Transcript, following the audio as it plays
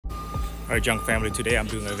Alright, Junk family, today I'm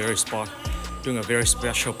doing a very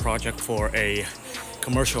special project for a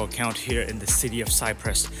commercial account here in the city of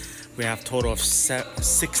Cypress. We have a total of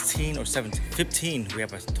 16 or 17, 15. We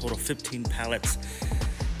have a total of 15 pallets,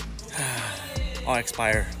 all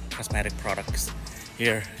expired cosmetic products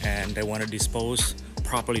here, and they want to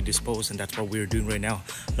properly dispose, and that's what we're doing right now.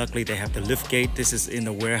 Luckily, they have the lift gate. This is in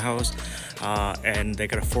the warehouse, and they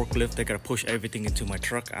got a forklift. They got to push everything into my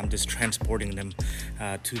truck. I'm just transporting them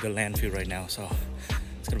to the landfill right now, so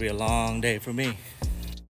it's gonna be a long day for me.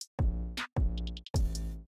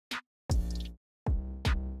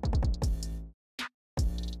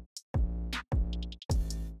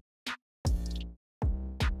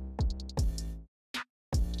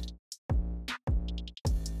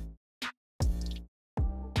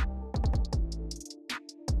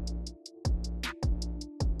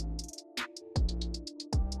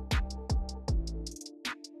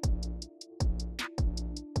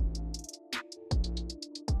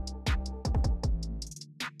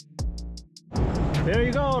 There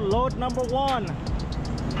you go, load number 1.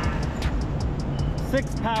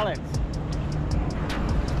 6 pallets.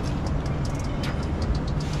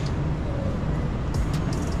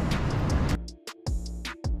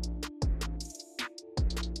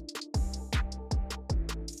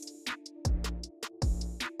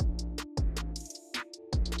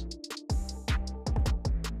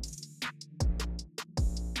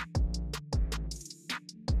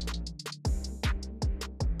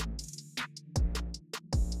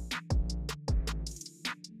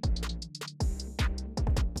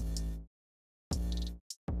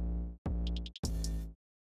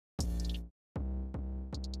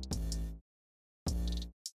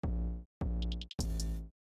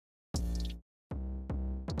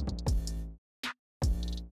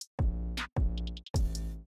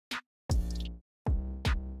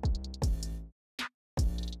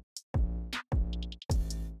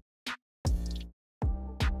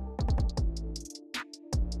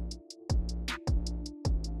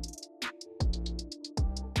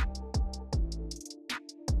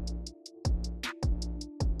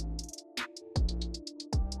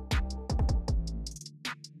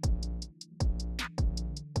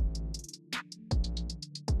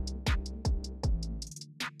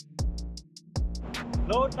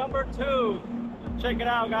 Load number 2. Check it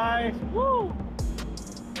out, guys. Woo!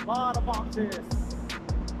 A lot of boxes.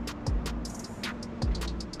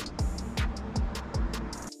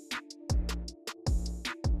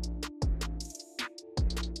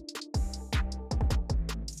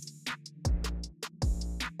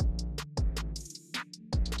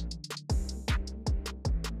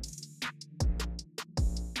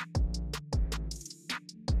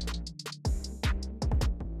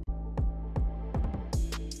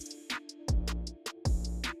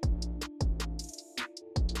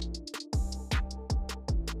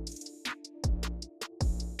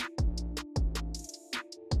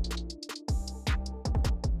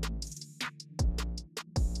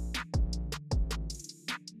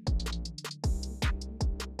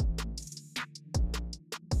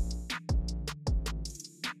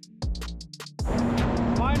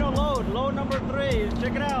 Final load number 3.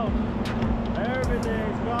 Check it out.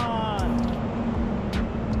 Everything's gone.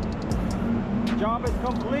 Job is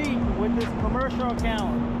complete with this commercial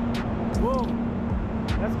account. Boom.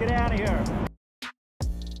 Let's get out of here.